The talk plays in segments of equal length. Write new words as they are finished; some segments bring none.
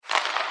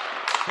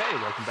Hey,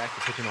 welcome back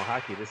to Pigeonhole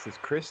Hockey. This is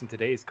Chris and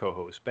today's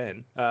co-host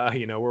Ben.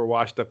 We're a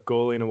washed-up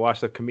goalie and a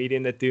washed-up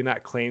comedian that do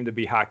not claim to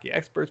be hockey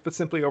experts, but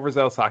simply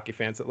overzealous hockey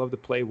fans that love to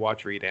play,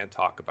 watch, read, and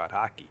talk about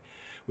hockey.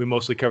 We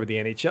mostly cover the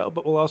NHL,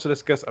 but we'll also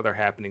discuss other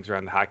happenings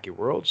around the hockey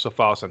world. So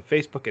follow us on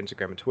Facebook,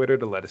 Instagram, and Twitter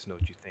to let us know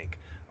what you think.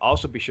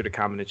 Also, be sure to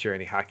comment and share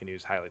any hockey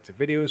news, highlights, and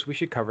videos we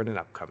should cover in an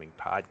upcoming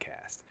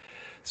podcast.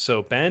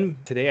 So Ben,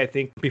 today I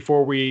think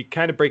before we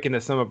kind of break into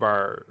some of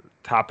our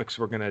topics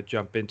we're going to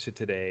jump into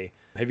today.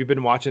 Have you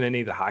been watching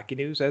any of the hockey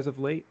news as of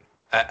late?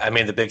 I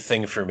mean, the big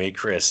thing for me,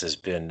 Chris, has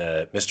been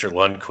Mr.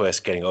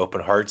 Lundqvist getting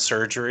open heart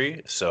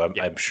surgery. So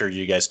I'm sure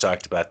you guys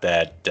talked about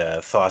that.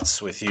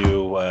 Thoughts with you,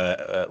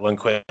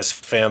 Lundqvist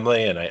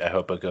family, and I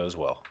hope it goes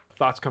well.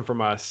 Thoughts come from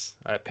us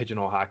at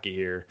Pigeonhole Hockey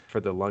here for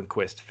the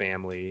Lundqvist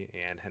family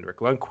and Henrik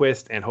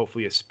Lundqvist, and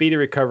hopefully a speedy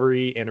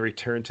recovery and a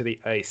return to the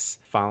ice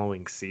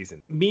following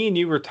season. Me and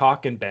you were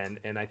talking, Ben,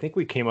 and I think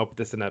we came up with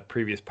this in a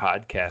previous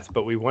podcast,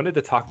 but we wanted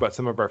to talk about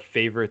some of our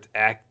favorite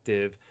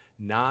active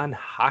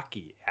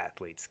non-hockey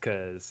athletes,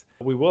 because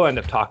we will end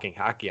up talking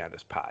hockey on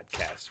this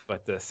podcast,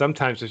 but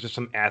sometimes there's just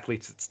some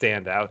athletes that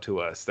stand out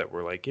to us that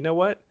we're like, you know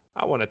what?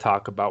 I want to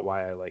talk about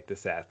why I like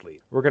this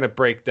athlete. We're going to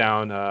break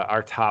down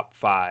our top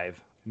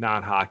 5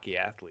 non-hockey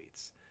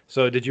athletes.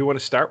 So did you want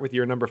to start with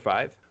your number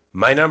 5?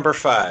 My number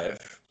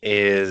 5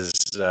 is,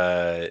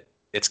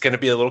 it's going to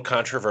be a little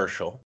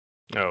controversial.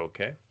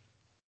 Okay.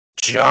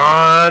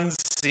 John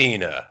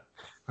Cena.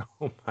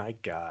 Oh my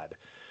God.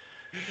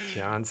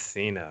 John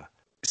Cena.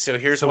 So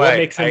here's so why. What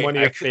makes him one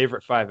of your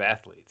favorite 5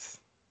 athletes?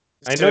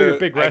 I know you're a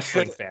big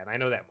wrestling fan. I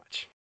know that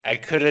much. I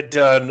could have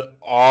done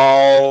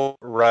all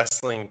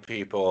wrestling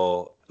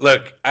people.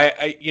 Look,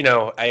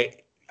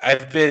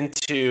 I've been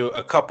to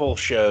a couple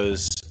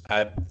shows.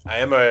 I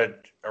am a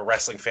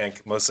wrestling fan.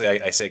 Mostly,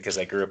 I say because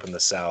I grew up in the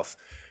South.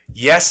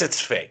 Yes, it's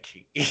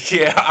fake.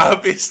 Yeah,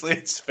 obviously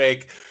it's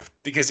fake.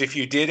 Because if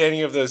you did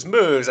any of those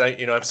moves,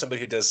 I'm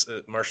somebody who does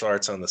martial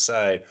arts on the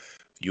side.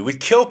 You would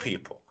kill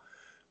people.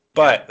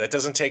 But that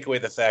doesn't take away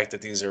the fact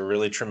that these are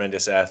really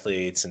tremendous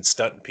athletes and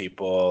stunt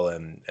people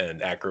and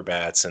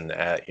acrobats and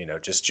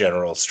just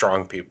general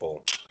strong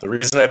people. The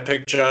reason I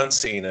picked John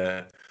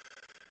Cena.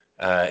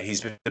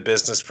 He's been in the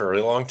business for a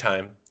really long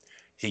time.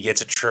 He gets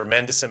a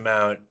tremendous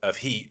amount of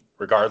heat,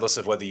 regardless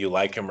of whether you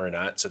like him or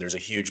not. So there's a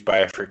huge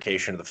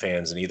bifurcation of the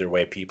fans, and either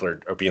way, people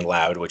are being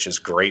loud, which is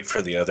great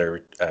for the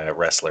other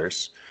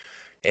wrestlers.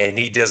 And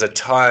he does a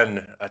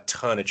ton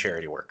of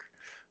charity work.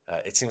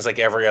 It seems like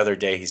every other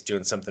day he's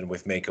doing something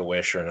with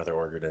Make-A-Wish or another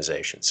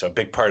organization. So a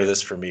big part of this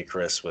for me,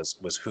 Chris,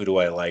 was who do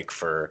I like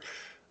for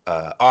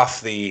off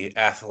the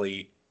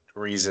athlete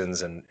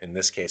reasons, and in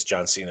this case,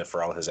 John Cena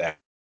for all his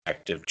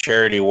active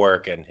charity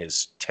work and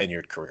his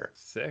tenured career.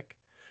 Sick.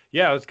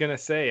 Yeah, I was going to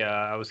say,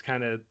 I was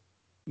kind of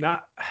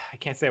I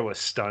can't say I was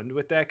stunned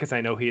with that because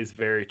I know he is a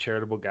very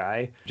charitable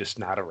guy, just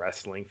not a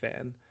wrestling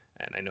fan.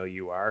 And I know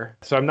you are.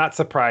 So I'm not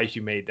surprised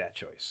you made that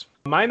choice.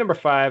 My number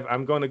 5,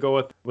 I'm going to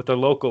go with a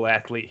local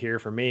athlete here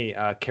for me,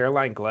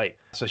 Caroline Gleit.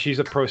 So she's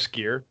a pro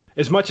skier.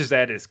 As much as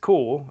that is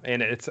cool,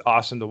 and it's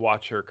awesome to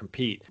watch her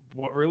compete,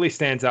 what really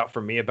stands out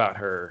for me about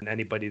her, and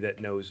anybody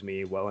that knows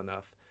me well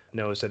enough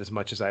knows that as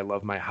much as I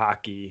love my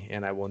hockey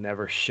and I will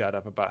never shut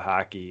up about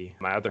hockey,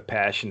 my other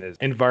passion is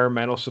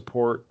environmental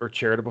support or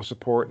charitable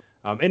support.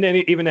 And then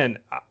even then,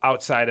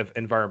 outside of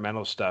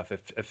environmental stuff,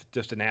 if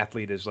just an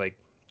athlete is like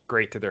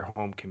great to their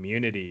home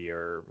community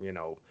or,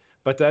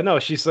 but no,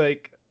 she's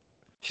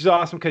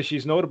awesome because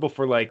she's notable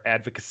for like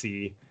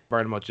advocacy,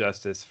 environmental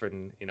justice, for,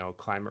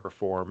 climate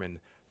reform. And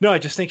no, I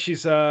just think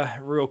she's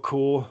real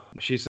cool.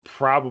 She's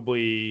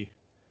probably,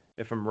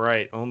 if I'm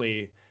right,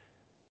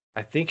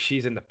 I think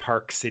she's in the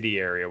Park City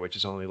area, which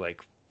is only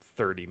like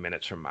 30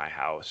 minutes from my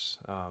house.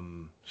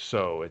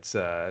 So it's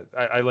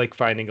I like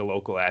finding a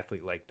local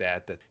athlete like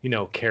that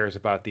cares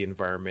about the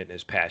environment,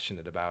 is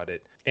passionate about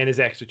it, and is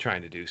actually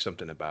trying to do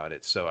something about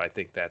it. So I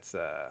think that's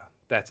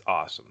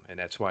awesome, and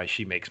that's why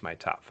she makes my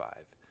top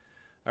 5.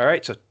 All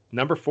right, so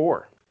number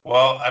 4.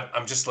 Well,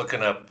 I'm just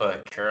looking up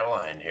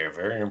Caroline here.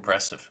 Very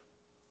impressive.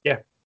 Yeah,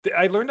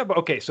 I learned about.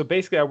 Okay, so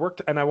basically, I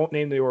worked, and I won't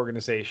name the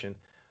organization.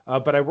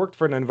 But I worked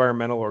for an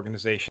environmental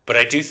organization. But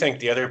I do think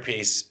the other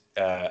piece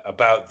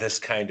about this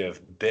kind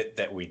of bit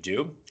that we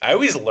do, I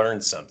always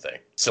learn something.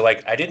 So,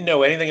 I didn't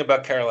know anything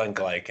about Caroline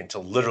Gleit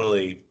until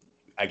literally,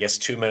 I guess,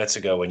 2 minutes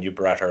ago when you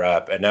brought her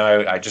up. And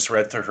now I just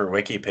read through her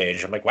wiki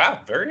page. I'm like,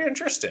 wow, very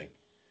interesting.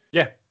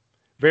 Yeah,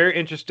 very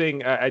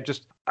interesting. I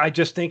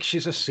just think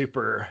she's a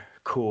super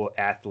cool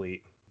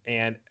athlete.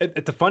 And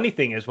the funny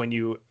thing is when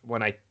you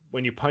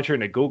punch her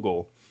into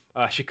Google,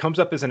 she comes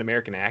up as an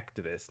American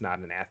activist, not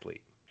an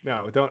athlete.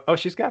 No, don't. Oh,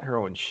 she's got her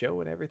own show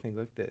and everything.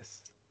 Look at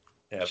this.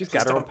 Yeah, she's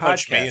got her own podcast.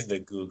 Punch me into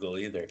Google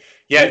either.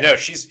 Yeah, no,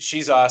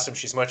 she's awesome.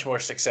 She's much more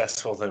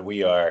successful than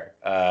we are.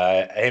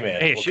 Hey man,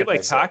 hey, if she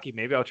likes hockey,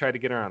 maybe I'll try to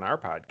get her on our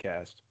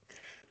podcast.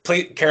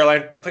 Please,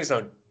 Caroline, please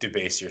don't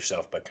debase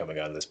yourself by coming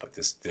on this book.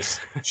 This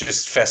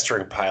just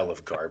festering pile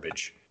of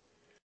garbage.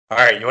 All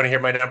right, you want to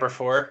hear my number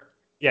 4?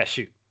 Yeah,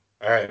 shoot.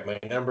 All right, my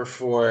number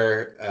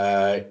 4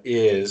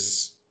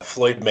 is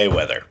Floyd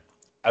Mayweather.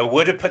 I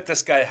would have put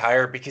this guy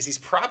higher because he's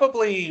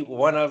probably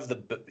one of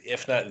the,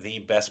 if not the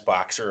best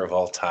boxer of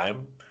all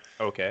time.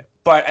 Okay.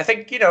 But I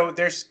think,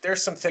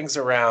 there's some things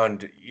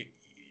around,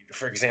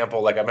 for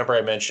example, like I remember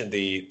I mentioned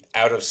the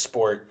out of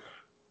sport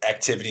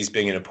activities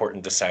being an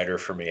important decider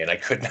for me, and I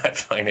could not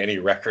find any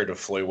record of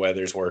Floyd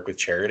Weather's work with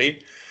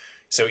charity.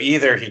 So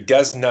either he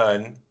does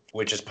none,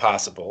 which is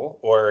possible,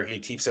 or he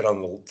keeps it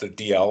on the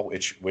DL,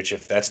 which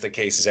if that's the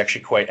case is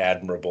actually quite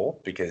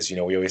admirable because, we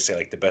always say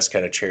like the best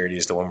kind of charity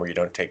is the one where you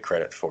don't take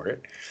credit for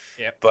it.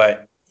 Yep.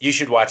 But you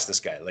should watch this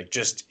guy. Like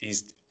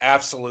he's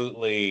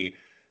absolutely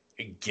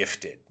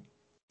gifted.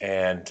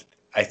 And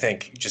I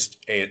think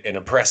just an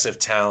impressive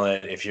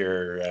talent. If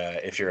you're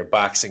a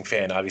boxing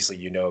fan, obviously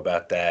you know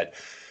about that.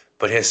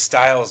 But his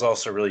style is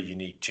also really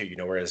unique too.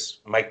 Whereas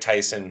Mike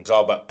Tyson is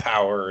all about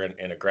power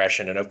and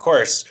aggression, and of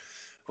course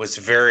was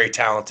very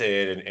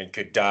talented and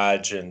could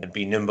dodge and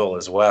be nimble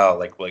as well.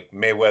 Like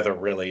Mayweather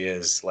really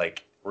is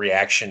like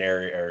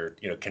reactionary, or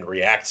can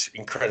react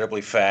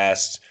incredibly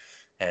fast,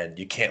 and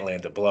you can't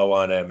land a blow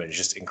on him, and it's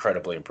just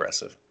incredibly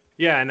impressive.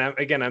 Yeah,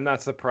 and I'm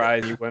not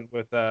surprised you went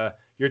with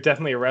you're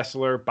definitely a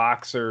wrestler,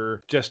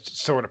 boxer, just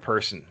sort of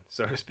person,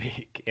 so to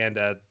speak. And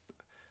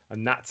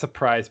I'm not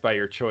surprised by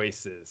your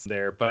choices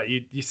there. But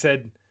you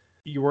said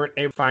you weren't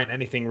able to find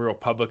anything real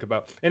public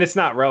about, and it's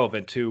not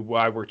relevant to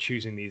why we're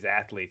choosing these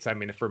athletes. I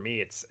mean, for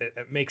me, it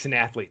makes an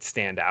athlete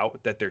stand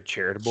out that they're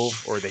charitable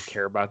or they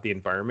care about the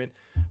environment.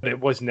 But it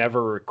was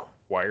never a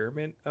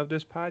requirement of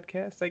this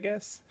podcast, I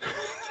guess.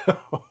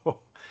 So,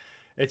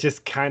 it's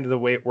just kind of the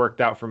way it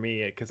worked out for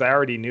me because I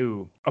already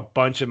knew a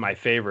bunch of my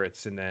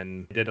favorites and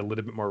then did a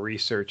little bit more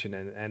research and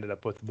then ended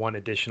up with one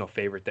additional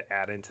favorite to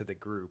add into the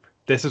group.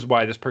 This is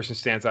why this person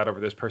stands out over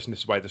this person.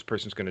 This is why this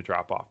person's going to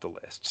drop off the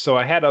list. So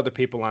I had other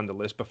people on the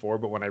list before,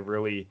 but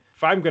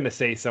if I'm going to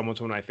say someone's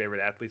one of my favorite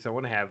athletes, I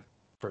want to have,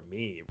 for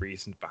me,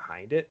 reasons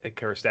behind it. Of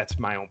course, that's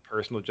my own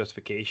personal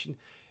justification.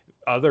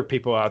 Other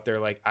people out there,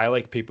 like, I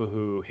like people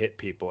who hit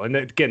people. And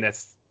again,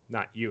 that's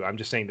not you. I'm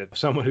just saying that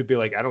someone who'd be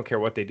like, I don't care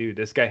what they do.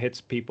 This guy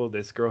hits people.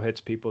 This girl hits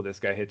people. This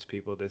guy hits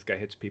people. This guy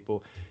hits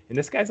people. And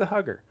this guy's a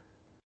hugger.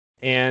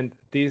 And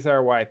these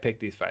are why I picked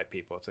these 5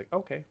 people. It's like,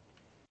 okay,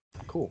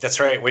 cool. That's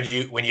right. When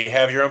you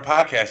have your own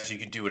podcast, you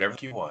can do whatever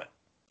you want.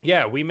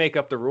 Yeah, we make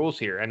up the rules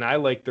here. And I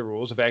like the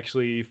rules of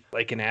actually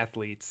liking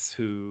athletes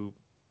who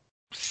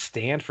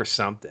stand for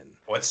something.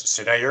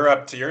 So now you're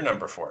up to your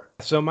number 4.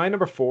 So my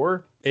number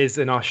 4 is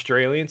an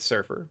Australian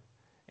surfer,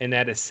 and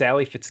that is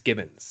Sally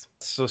Fitzgibbons.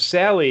 So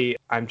Sally,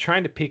 I'm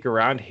trying to peek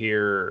around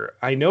here.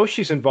 I know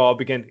she's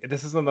involved. Again,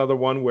 this is another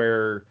one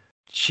where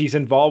she's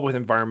involved with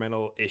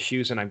environmental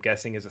issues, and I'm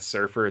guessing as a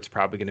surfer, it's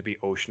probably going to be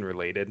ocean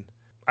related.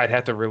 I'd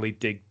have to really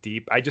dig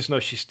deep. I just know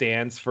she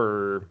stands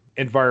for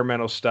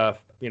environmental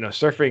stuff.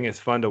 Surfing is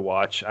fun to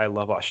watch. I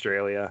love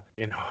Australia,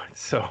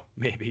 so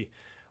maybe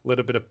a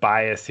little bit of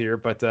bias here,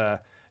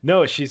 but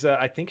no, she's,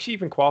 I think she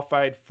even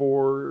qualified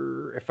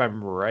for, if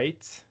I'm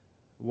right,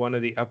 one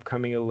of the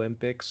upcoming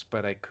Olympics,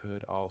 but I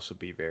could also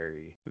be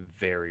very,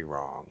 very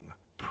wrong.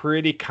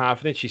 Pretty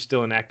confident she's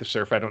still an active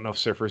surfer. I don't know if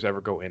surfers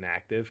ever go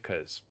inactive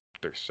because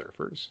they're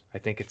surfers. I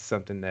think it's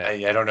something that...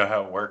 I don't know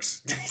how it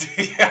works.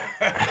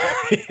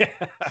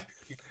 Yeah.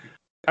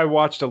 I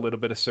watched a little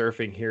bit of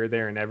surfing here,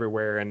 there, and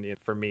everywhere, and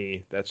for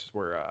me, that's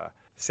where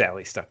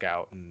Sally stuck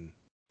out, and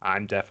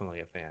I'm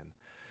definitely a fan.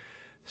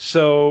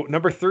 So,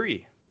 number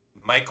 3.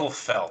 Michael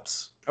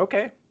Phelps.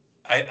 Okay.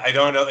 I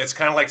don't know. It's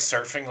kind of like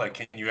surfing. Like,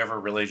 can you ever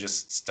really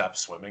just stop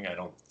swimming? I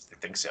don't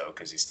think so,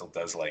 because he still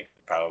does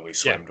probably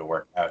swim to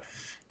work out.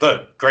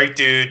 Look, great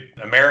dude,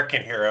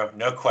 American hero,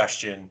 no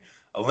question.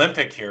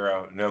 Olympic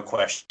hero, no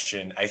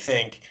question. I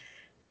think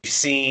you've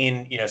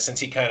seen, since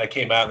he kind of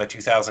came out in the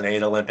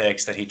 2008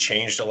 Olympics, that he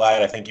changed a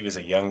lot. I think he was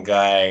a young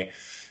guy,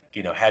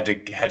 had to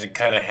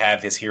kind of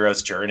have his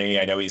hero's journey.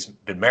 I know he's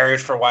been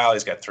married for a while.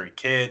 He's got 3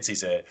 kids.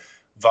 He's a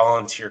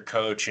volunteer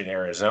coach in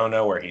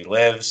Arizona where he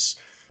lives.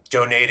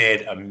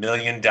 Donated $1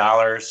 million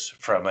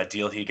from a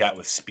deal he got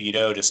with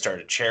Speedo to start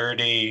a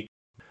charity.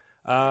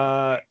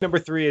 Number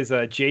 3 is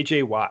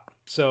J.J. Watt.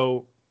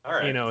 So, all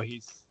right.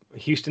 He's a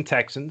Houston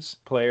Texans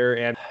player,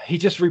 and he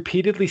just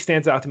repeatedly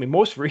stands out to me.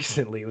 Most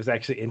recently, it was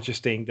actually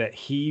interesting that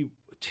he,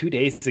 2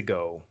 days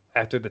ago,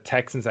 after the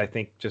Texans, I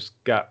think, just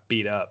got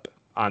beat up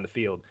on the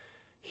field,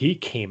 he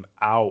came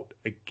out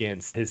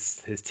against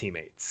his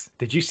teammates.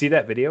 Did you see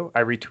that video?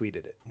 I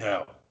retweeted it.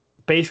 No.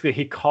 Basically,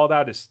 he called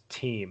out his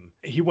team.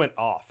 He went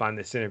off on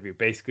this interview,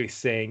 basically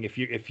saying if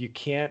you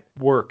can't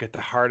work at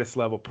the hardest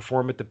level,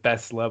 perform at the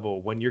best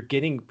level, when you're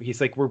getting, he's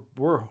like,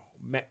 we're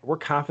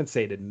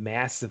compensated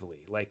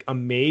massively, like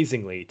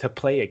amazingly, to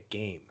play a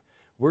game.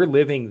 We're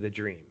living the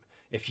dream.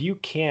 If you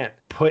can't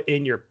put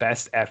in your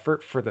best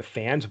effort for the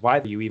fans, why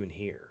are you even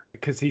here?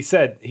 Because he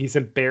said he's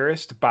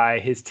embarrassed by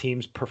his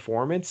team's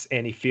performance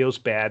and he feels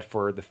bad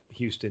for the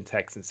Houston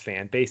Texans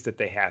fan base that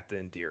they have to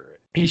endure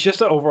it. He's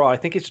just I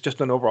think it's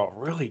just an overall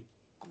really,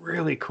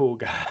 really cool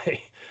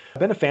guy. I've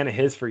been a fan of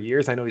his for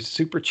years. I know he's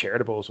super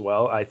charitable as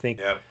well. I think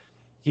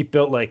he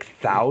built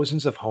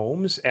thousands of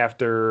homes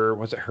after,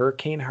 was it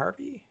Hurricane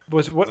Harvey?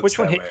 Which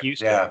one hit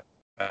Houston? Yeah.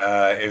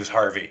 It was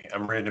Harvey.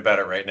 I'm reading about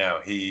it right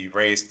now. He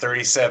raised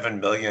 37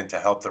 million to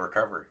help the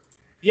recovery.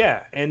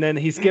 Yeah, and then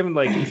he's given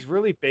like he's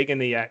really big in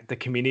the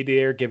community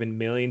there, giving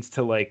millions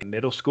to like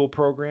middle school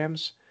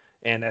programs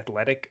and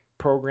athletic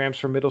programs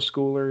for middle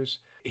schoolers.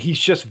 He's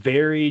just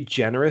very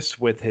generous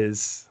with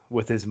his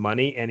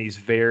money, and he's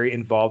very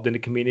involved in the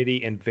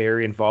community and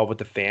very involved with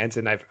the fans.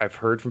 And I've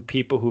heard from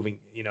people who've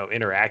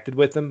interacted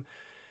with him.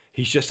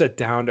 He's just a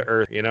down to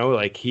earth,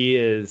 like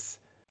he's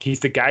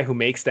the guy who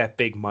makes that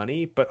big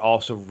money, but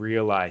also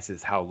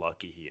realizes how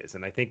lucky he is.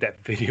 And I think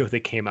that video that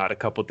came out a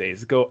couple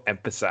days ago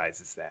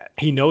emphasizes that.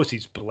 He knows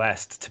he's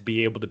blessed to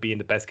be able to be in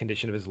the best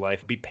condition of his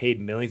life, be paid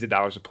millions of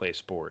dollars to play a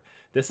sport.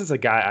 This is a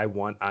guy I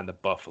want on the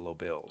Buffalo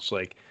Bills.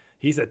 Like,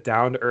 he's a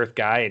down to earth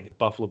guy, and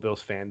Buffalo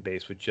Bills fan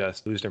base would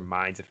just lose their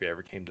minds if he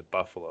ever came to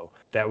Buffalo.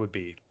 That would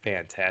be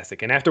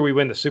fantastic. And after we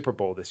win the Super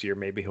Bowl this year,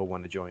 maybe he'll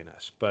want to join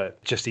us.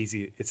 But just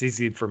easy. It's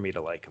easy for me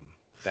to like him.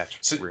 That's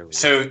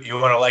so you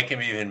want to like him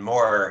even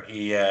more.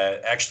 He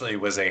actually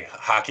was a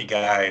hockey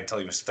guy until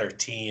he was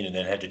 13 and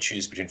then had to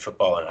choose between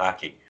football and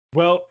hockey.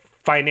 Well,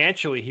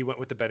 financially, he went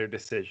with the better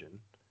decision.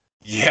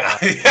 Yeah,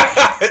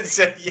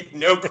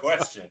 no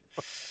question.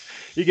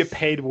 You get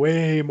paid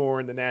way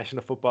more in the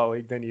National Football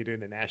League than you do in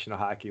the National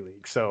Hockey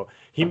League. So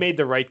he made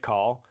the right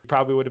call. He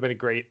probably would have been a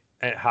great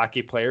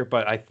hockey player,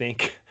 but I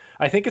think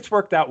it's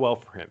worked out well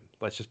for him.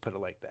 Let's just put it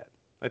like that.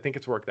 I think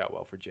it's worked out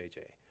well for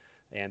JJ.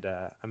 And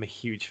I'm a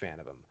huge fan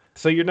of him.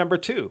 So you're number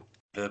 2.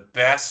 The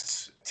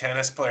best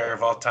tennis player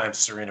of all time,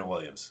 Serena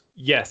Williams.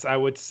 Yes, I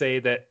would say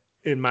that,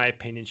 in my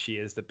opinion, she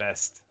is the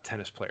best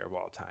tennis player of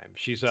all time.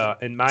 She's,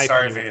 in my opinion,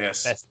 one of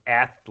the best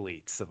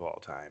athletes of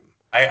all time.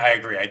 I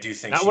agree. I do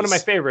think not one of my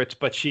favorites,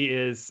 but she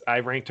is. I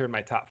ranked her in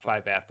my top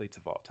 5 athletes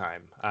of all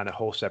time on a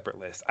whole separate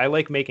list. I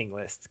like making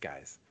lists,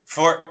 guys.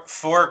 4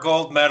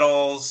 gold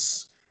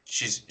medals.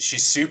 She's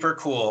super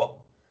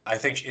cool. I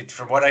think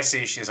from what I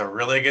see, she has a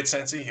really good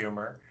sense of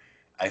humor.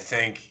 I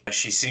think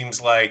she seems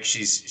like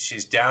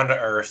she's down to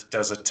earth,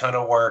 does a ton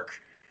of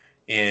work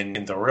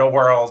in the real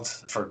world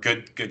for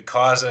good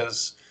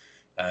causes.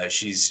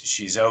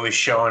 She's always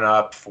showing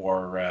up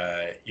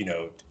for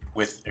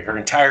with her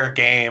entire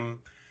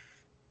game,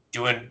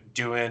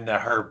 doing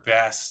her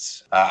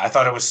best. I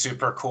thought it was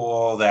super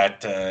cool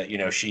that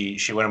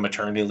she went on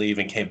maternity leave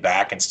and came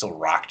back and still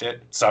rocked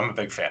it. So I'm a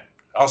big fan.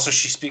 Also,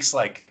 she speaks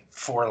like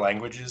 4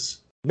 languages.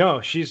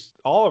 No, she's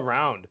all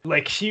around.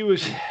 Like, she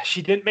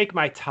didn't make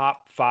my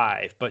top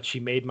 5, but she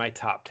made my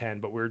top 10,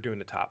 but we were doing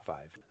the top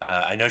 5.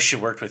 I know she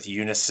worked with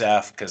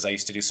UNICEF because I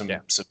used to do some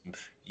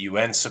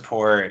UN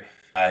support.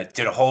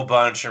 Did a whole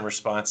bunch in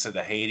response to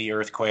the Haiti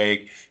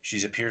earthquake.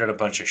 She's appeared on a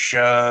bunch of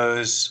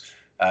shows.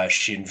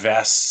 She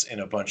invests in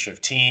a bunch of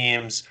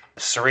teams.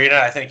 Serena,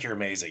 I think you're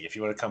amazing. If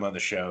you want to come on the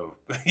show,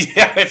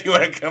 if you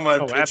want to come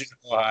on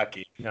Pigeonhole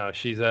Hockey. No,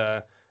 she's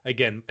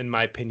again, in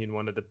my opinion,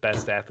 one of the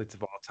best athletes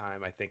of all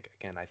time. I think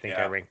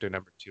I ranked her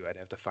number 2. I'd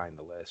have to find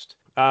the list.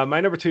 My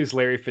number 2 is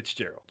Larry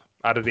Fitzgerald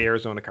out of the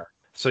Arizona Cardinals.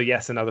 So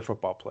yes, another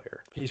football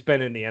player. He's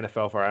been in the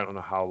NFL for I don't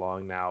know how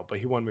long now, but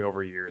he won me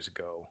over years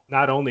ago.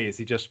 Not only is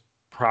he just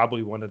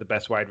probably one of the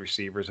best wide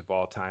receivers of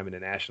all time in the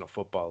National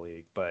Football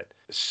League, but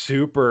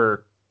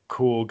super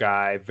cool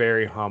guy,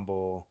 very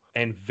humble,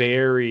 and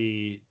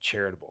very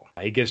charitable.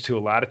 He gives to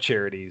a lot of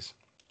charities.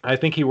 I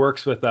think he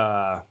works with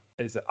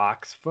is it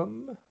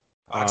Oxfam?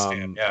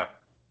 Oxfam, yeah.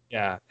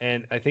 Yeah,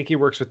 and I think he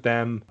works with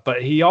them,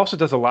 but he also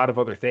does a lot of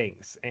other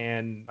things.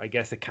 And I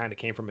guess it kind of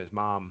came from his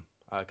mom,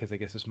 because I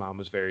guess his mom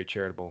was very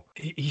charitable.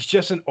 He's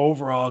just an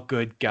overall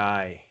good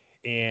guy,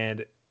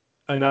 and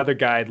another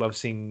guy I'd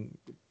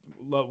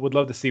would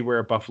love to see wear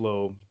a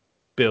Buffalo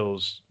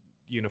Bills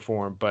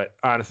uniform. But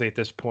honestly, at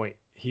this point,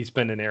 he's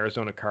been an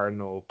Arizona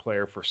Cardinal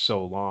player for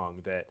so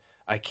long that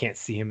I can't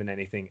see him in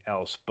anything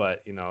else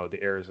but, the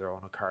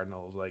Arizona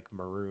Cardinals, like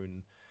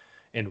maroon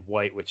and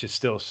white, which is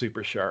still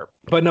super sharp.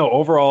 But no,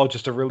 overall,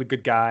 just a really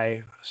good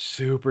guy,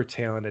 super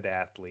talented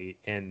athlete,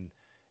 and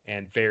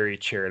very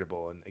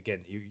charitable. And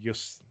again,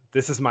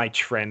 this is my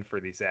trend for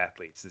these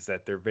athletes, is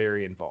that they're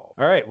very involved.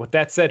 All right, with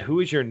that said,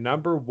 who is your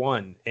number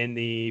 1 in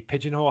the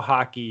Pigeonhole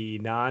Hockey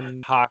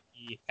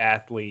non-hockey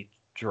athlete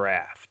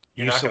draft?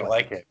 You're not going to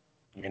like it.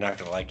 You're not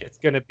going to like it. It's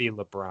going to be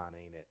LeBron,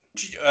 ain't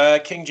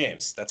it? King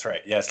James. That's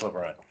right. Yes,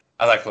 LeBron.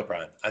 I like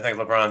LeBron. I think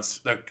LeBron's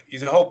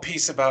the whole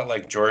piece about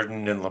like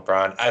Jordan and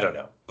LeBron. I don't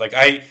know.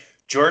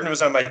 Jordan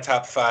was on my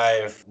top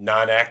 5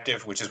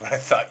 non-active, which is what I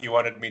thought you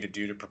wanted me to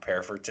do to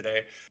prepare for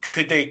today.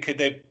 Could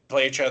they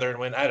play each other and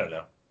win? I don't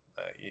know.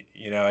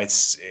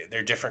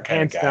 They're different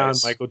kind of guys.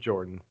 Hands down, Michael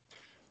Jordan.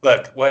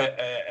 Look,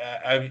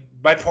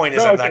 my point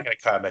is, I'm not going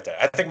to comment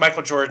that. I think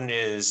Michael Jordan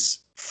is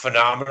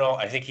phenomenal.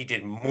 I think he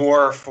did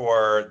more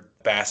for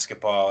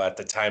basketball at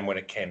the time when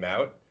it came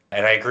out.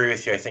 And I agree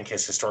with you. I think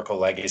his historical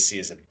legacy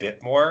is a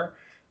bit more,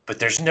 but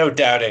there's no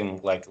doubting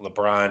like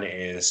LeBron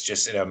is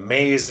just an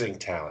amazing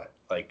talent.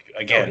 Like,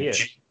 again,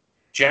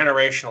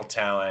 generational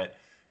talent.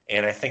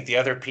 And I think the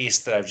other piece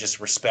that I've just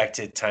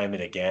respected time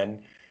and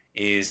again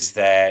is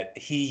that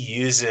he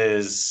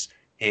uses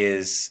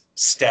his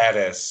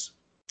status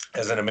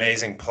as an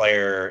amazing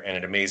player and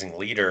an amazing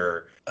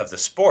leader of the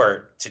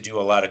sport to do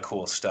a lot of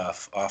cool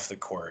stuff off the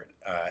court.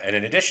 And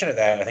in addition to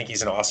that, I think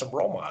he's an awesome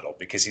role model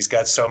because he's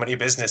got so many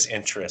business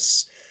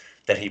interests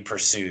that he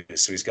pursues.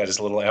 So he's got his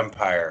little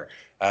empire.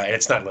 And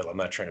it's not little, I'm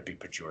not trying to be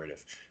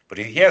pejorative, but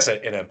he has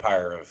an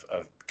empire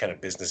of kind of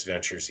business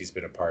ventures he's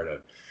been a part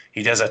of.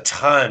 He does a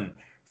ton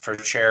for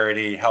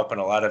charity, helping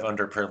a lot of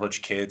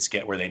underprivileged kids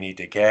get where they need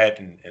to get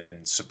and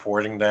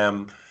supporting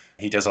them.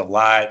 He does a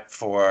lot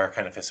for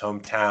kind of his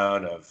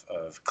hometown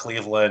of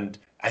Cleveland.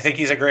 I think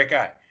he's a great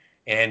guy.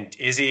 And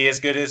is he as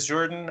good as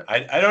Jordan?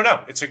 I don't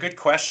know. It's a good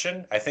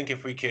question. I think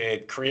if we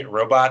could create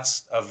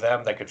robots of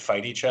them that could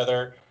fight each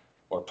other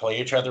or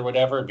play each other,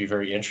 whatever, it'd be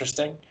very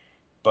interesting.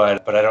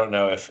 But I don't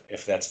know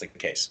if that's the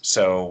case.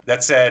 So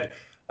that said,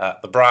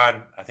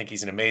 LeBron, I think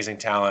he's an amazing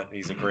talent.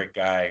 He's a great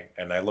guy,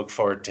 and I look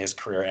forward to his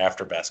career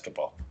after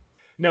basketball.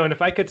 No, and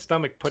if I could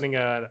stomach putting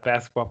a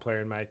basketball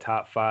player in my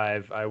top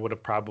 5, I would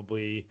have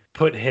probably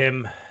put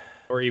him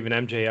or even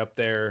MJ up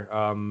there.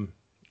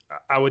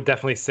 I would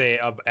definitely say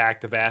of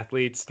active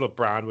athletes,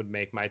 LeBron would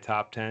make my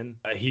top 10.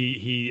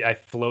 I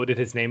floated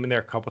his name in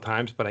there a couple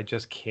times, but I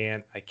just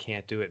can't. I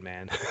can't do it,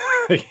 man.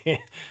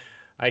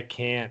 I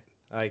can't.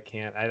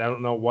 I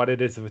don't know what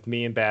it is with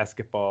me in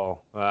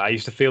basketball. I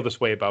used to feel this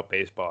way about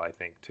baseball, I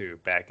think, too,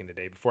 back in the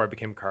day before I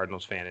became a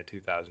Cardinals fan in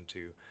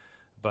 2002.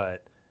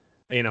 But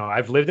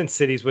I've lived in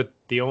cities with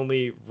the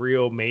only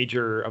real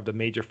major of the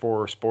major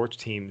 4 sports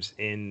teams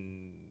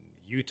in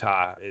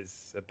Utah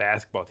is a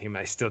basketball team.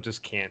 I still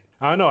just can't.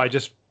 I don't know. I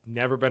just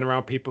never been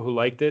around people who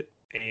liked it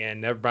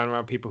and never been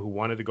around people who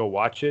wanted to go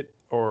watch it.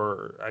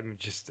 Or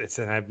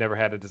I've never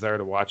had a desire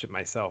to watch it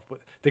myself.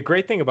 But the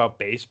great thing about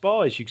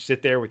baseball is you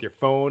sit there with your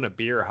phone, a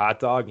beer, a hot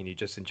dog, and you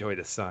just enjoy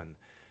the sun.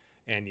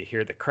 And you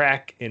hear the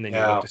crack, and then you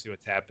look to see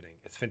what's happening.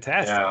 It's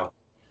fantastic. Yeah.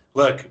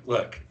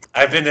 Look.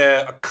 I've been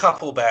to a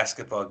couple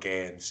basketball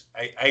games.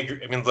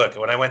 I mean, look,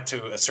 when I went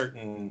to a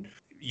certain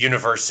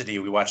university,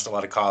 we watched a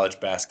lot of college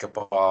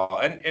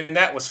basketball, and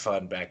that was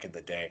fun back in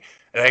the day.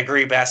 And I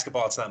agree,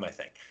 basketball, it's not my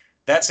thing.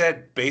 That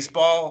said,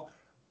 baseball,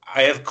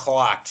 I have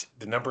clocked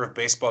the number of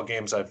baseball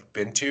games I've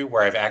been to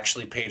where I've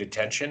actually paid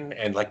attention,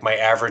 and like my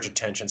average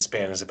attention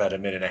span is about a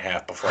minute and a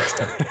half before I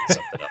start doing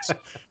something else.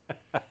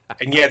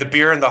 And yeah, the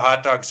beer and the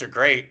hot dogs are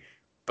great,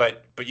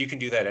 but you can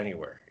do that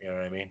anywhere. You know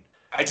what I mean?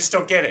 I just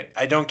don't get it.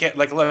 I don't get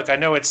look, I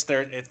know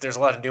there's a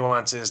lot of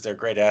nuances. They're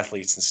great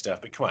athletes and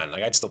stuff, but come on,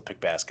 I'd still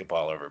pick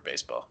basketball over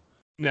baseball.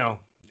 No.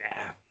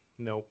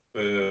 No.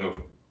 Boo.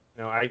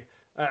 No,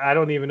 I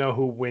don't even know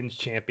who wins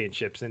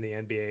championships in the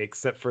NBA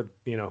except for,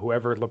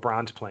 whoever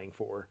LeBron's playing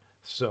for.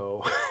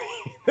 So,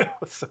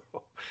 so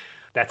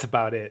that's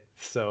about it.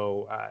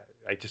 So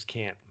I just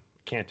can't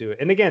do it.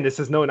 And again, this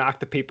is no knock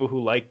to people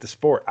who like the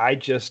sport. I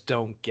just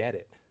don't get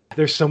it.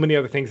 There's so many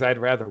other things I'd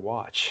rather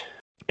watch.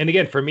 And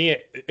again, for me,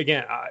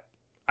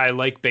 I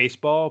like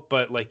baseball,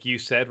 but like you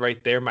said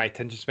right there, my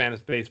attention span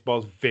of baseball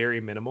is very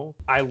minimal.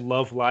 I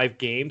love live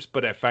games,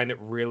 but I find it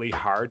really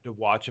hard to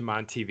watch them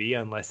on TV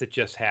unless it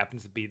just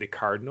happens to be the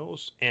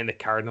Cardinals, and the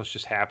Cardinals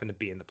just happen to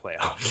be in the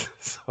playoffs.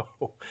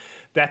 So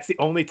that's the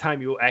only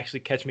time you will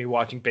actually catch me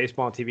watching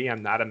baseball on TV.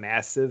 I'm not a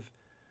massive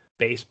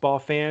baseball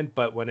fan,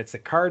 but when it's the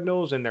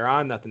Cardinals and they're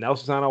on, nothing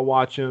else is on, I'll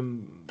watch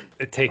them.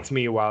 It takes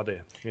me a while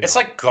to. It's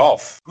like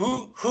golf.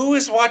 Who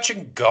is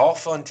watching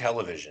golf on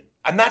television?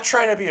 I'm not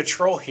trying to be a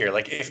troll here.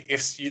 Like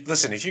if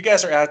you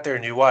guys are out there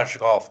and you watch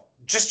golf,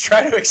 just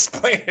try to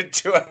explain it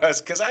to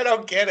us because I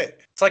don't get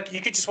it. It's like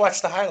you could just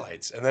watch the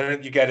highlights and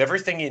then you got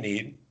everything you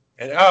need.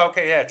 And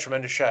okay, yeah,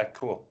 tremendous shot,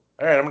 cool.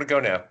 All right, I'm gonna go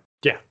now.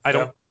 Yeah, I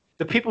don't.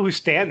 The people who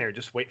stand there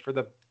just wait for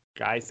the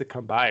guys to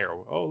come by,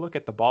 or look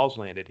at the balls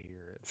landed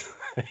here. It's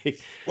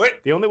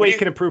the only way you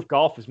can improve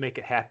golf is make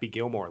it Happy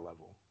Gilmore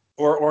level,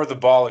 or the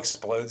ball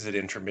explodes at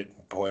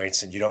intermittent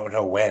points and you don't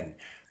know when.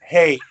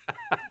 Hey,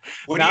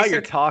 now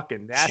you're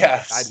talking.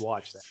 Yes. I'd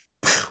watch that.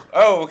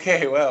 Oh,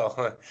 okay.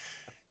 Well,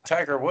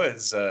 Tiger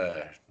Woods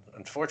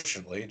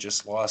unfortunately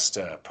just lost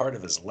part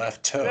of his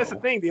left toe. That's the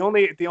thing. The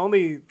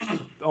only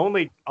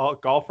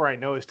golfer I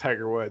know is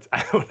Tiger Woods.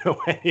 I don't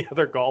know any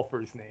other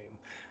golfer's name.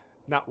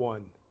 Not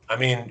one. I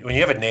mean, when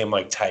you have a name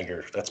like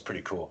Tiger, that's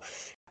pretty cool.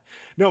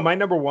 No, my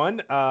number 1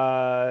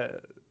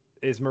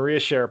 is Maria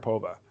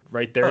Sharapova,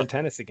 right there in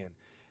tennis again.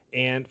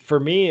 And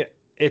for me,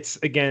 it's,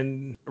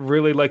 again,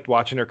 really liked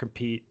watching her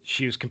compete.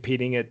 She was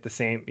competing at the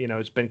same,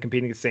 it's been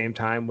competing at the same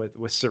time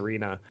with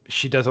Serena.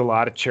 She does a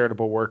lot of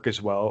charitable work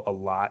as well, a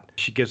lot.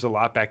 She gives a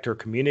lot back to her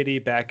community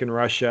back in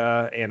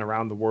Russia and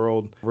around the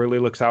world. Really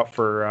looks out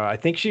for, I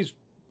think she's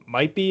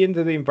might be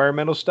into the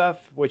environmental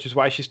stuff, which is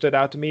why she stood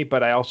out to me.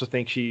 But I also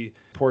think she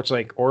supports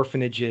like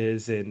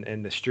orphanages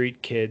and the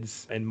street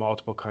kids in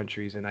multiple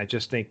countries. And I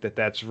just think that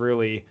that's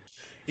really.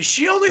 Is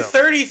she only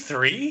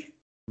 33?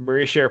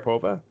 Maria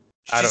Sharapova?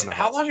 I don't know.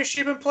 How long has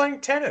she been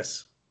playing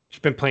tennis? She's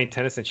been playing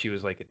tennis since she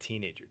was like a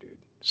teenager, dude.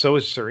 So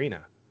is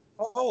Serena.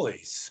 Holy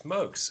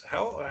smokes.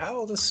 How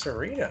old is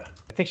Serena?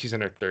 I think she's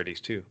in her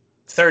 30s too.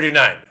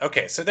 39.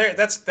 Okay, so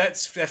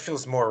that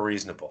feels more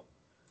reasonable.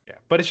 Yeah,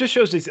 but it just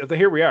shows these.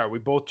 Here we are. We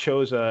both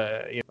chose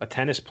a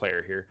tennis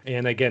player here,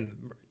 and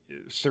again,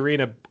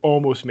 Serena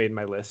almost made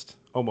my list,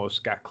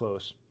 almost got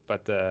close.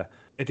 But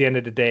at the end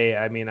of the day,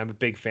 I mean, I'm a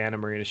big fan of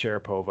Marina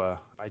Sharapova.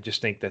 I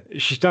just think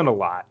that she's done a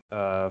lot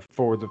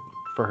for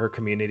her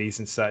communities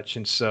and such,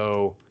 and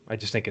so I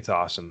just think it's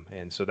awesome,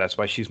 and so that's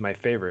why she's my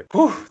favorite.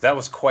 Whew, that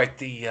was quite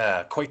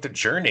the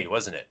journey,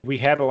 wasn't it? We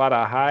had a lot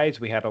of highs,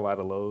 we had a lot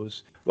of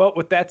lows. Well,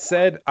 with that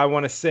said, I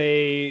want to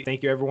say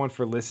thank you everyone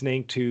for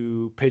listening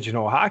to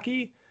Pigeonhole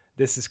Hockey.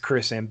 This is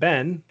Chris and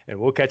Ben, and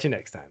we'll catch you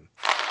next time.